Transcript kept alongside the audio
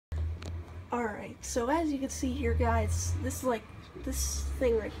Alright, so as you can see here, guys, this is like this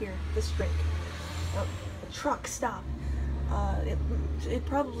thing right here, this drink. Oh, truck, stop. It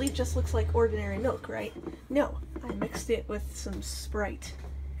probably just looks like ordinary milk, right? No, I mixed it with some Sprite,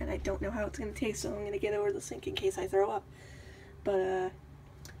 and I don't know how it's gonna taste, so I'm gonna get over the sink in case I throw up. But,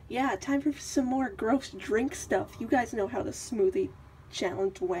 yeah, time for some more gross drink stuff. You guys know how the smoothie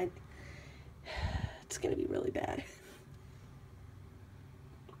challenge went. It's gonna be really bad.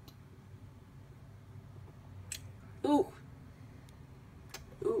 Ooh.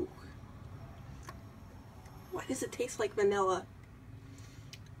 Ooh. Why does it taste like vanilla?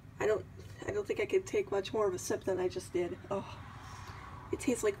 I don't think I could take much more of a sip than I just did. Oh. It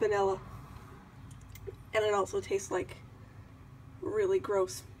tastes like vanilla. And it also tastes like really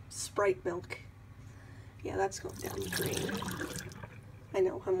gross Sprite milk. Yeah, that's going down the drain. I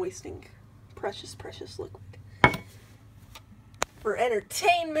know, I'm wasting precious, precious liquid. For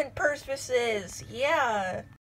entertainment purposes, yeah!